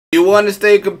You want to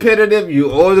stay competitive,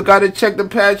 you always got to check the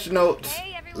patch notes.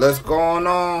 Hey everyone. Let's go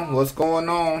on. What's going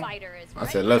on? I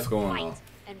said let's go on.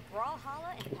 And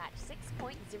Brawlhalla in patch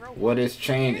 6.01. What has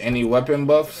changed? Any weapon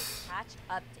buffs? Patch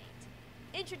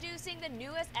update. Introducing the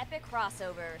newest epic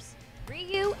crossovers.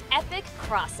 Ryu Epic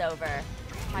Crossover.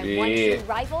 My one true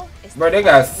rival is Bro, they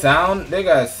got sound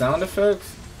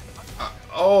effects?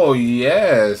 Oh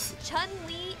yes.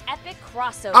 Chun-Li Epic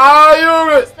Crossover.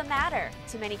 What's the matter?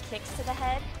 Too many kicks to the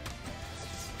head?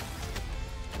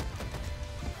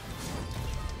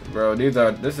 Bro,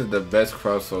 this is the best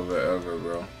crossover ever,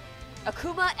 bro.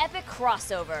 Akuma Epic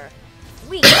Crossover.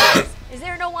 Sweet. Is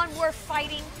there no one worth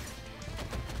fighting?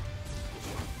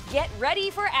 Get ready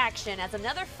for action as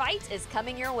another fight is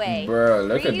coming your way. Bro,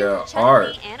 look at the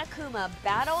art. Chun-Li and Akuma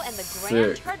battle in the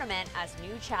grand tournament as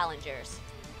new challengers.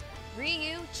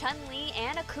 Ryu, Chun-Li,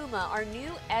 and Akuma are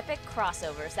new epic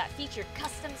crossovers that feature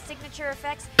custom signature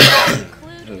effects that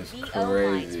include VO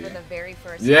lines for the very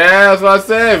first time. Yeah, that's what I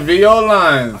said, VO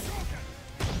lines.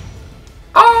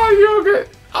 Oh, you're good.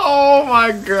 Oh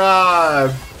my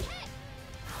god.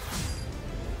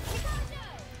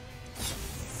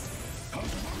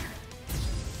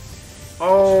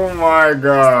 Oh my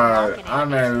god.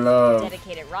 I'm in love.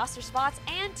 Dedicated roster spots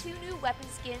and 2 new weapon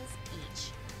skins each.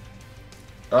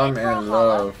 I'm in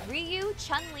love. Ryu,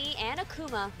 Chun-Li, and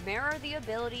Akuma mirror the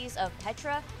abilities of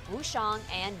Petra, Wushang,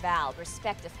 and Val,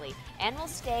 respectively, and will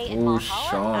stay in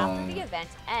Brawlhalla after the event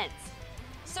ends.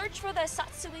 Search for the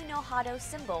Satsui no Hado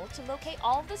symbol to locate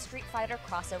all of the Street Fighter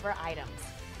crossover items.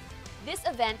 This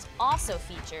event also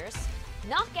features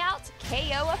Knockout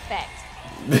KO Effect.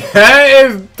 That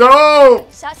is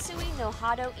dope! Satsui no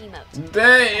Hado emote.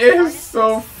 That is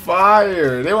so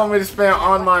fire. They want me to spend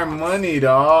all my money,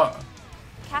 dog.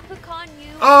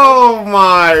 Oh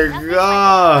my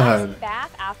god!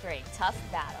 Bath after a tough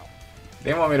battle.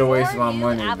 They want me to waste my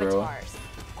money, bro.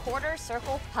 Quarter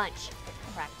circle punch.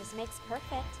 Practice makes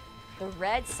perfect. The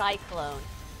red cyclone.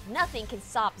 Nothing can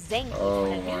stop Zangief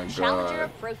when a new challenger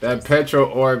approaches. That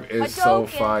petrol orb is so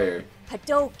fire.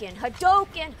 Hadouken,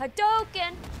 Hadouken,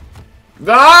 Hadouken.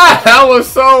 Ah, that was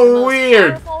so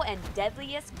weird. Powerful and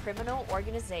deadliest criminal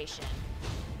organization.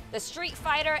 The Street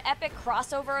Fighter Epic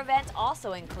Crossover event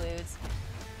also includes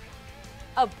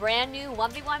a brand new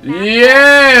 1v1 match.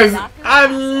 Yes! I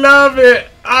love it!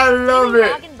 I love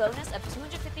it! Login bonus of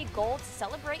 250 gold to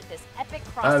celebrate this epic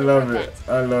crossover I love event. it.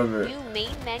 I love it. New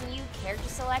main menu, character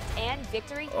select, and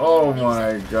victory. Oh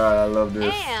my god, I love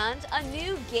this. And a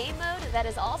new game mode that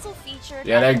is also featured.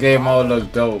 Yeah, that game mode looks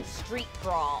dope. Street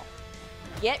Brawl.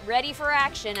 Get ready for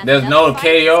action. There's no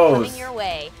KOs. Coming your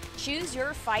way. Choose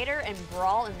your fighter and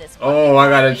brawl in this. Oh, I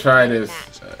gotta try this.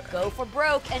 Match. Go for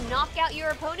broke and knock out your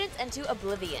opponents into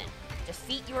oblivion.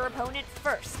 Defeat your opponent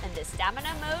first in the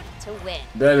stamina mode to win.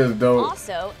 That is dope.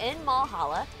 Also, in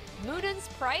Brawlhalla, Muden's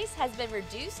price has been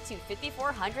reduced to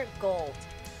 5,400 gold.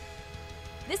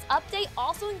 This update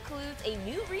also includes a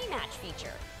new rematch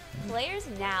feature. Players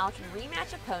now can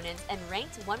rematch opponents in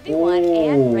ranked 1v1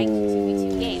 and ranked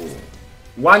 2v2 games.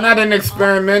 Why not an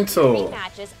experimental?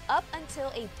 Rematches up until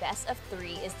a best of 3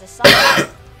 is decided.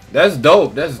 That's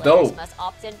dope. That's Players dope. must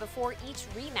opt in before each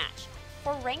rematch.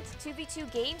 For ranked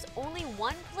 2v2 games, only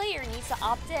one player needs to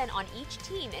opt in on each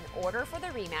team in order for the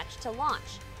rematch to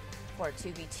launch. For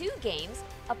 2v2 games,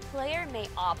 a player may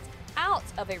opt out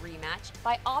of a rematch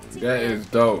by opting in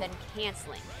and then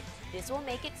canceling. This will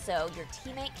make it so your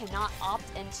teammate cannot opt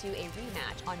into a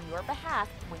rematch on your behalf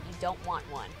when you don't want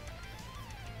one.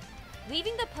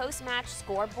 Leaving the post-match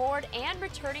scoreboard and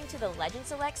returning to the Legend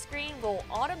Select screen will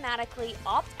automatically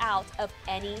opt out of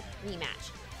any rematch.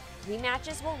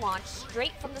 Rematches will launch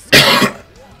straight from the scoreboard.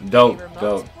 Dope, if a remote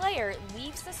dope. player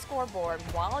leaves the scoreboard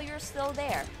while you're still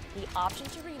there, the option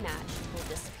to rematch will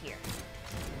disappear.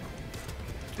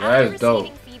 After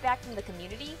receiving feedback from the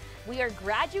community, we are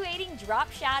graduating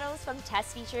drop shadows from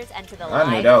test features into the live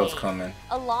game. I knew that was coming.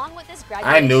 Along with this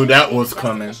graduation, I knew that was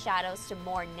coming. The shadows to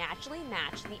more naturally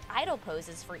match the idle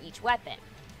poses for each weapon.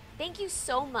 Thank you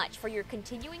so much for your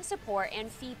continuing support and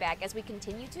feedback as we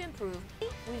continue to improve.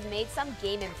 We've made some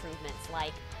game improvements,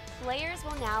 like players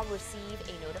will now receive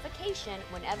a notification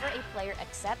whenever a player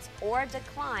accepts or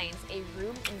declines a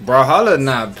room. Brawlhalla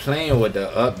not playing with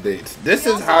the updates. This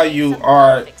is how you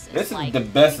are. This is the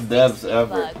best devs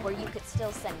ever. Where you could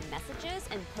still send messages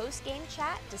and post-game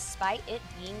chat despite it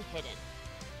being hidden.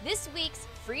 This week's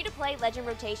free-to-play Legend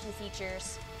Rotation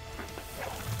features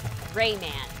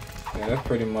Rayman. Yeah, that's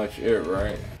pretty much it,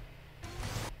 right?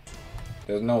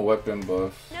 There's no weapon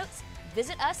buff. Notes.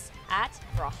 Visit us at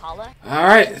Brawlhalla.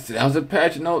 Alright, so that was the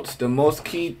patch notes. The most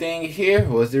key thing here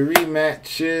was the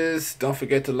rematches. Don't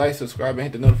forget to like, subscribe, and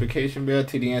hit the notification bell.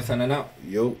 TDN signing out.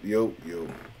 Yo, yo, yo.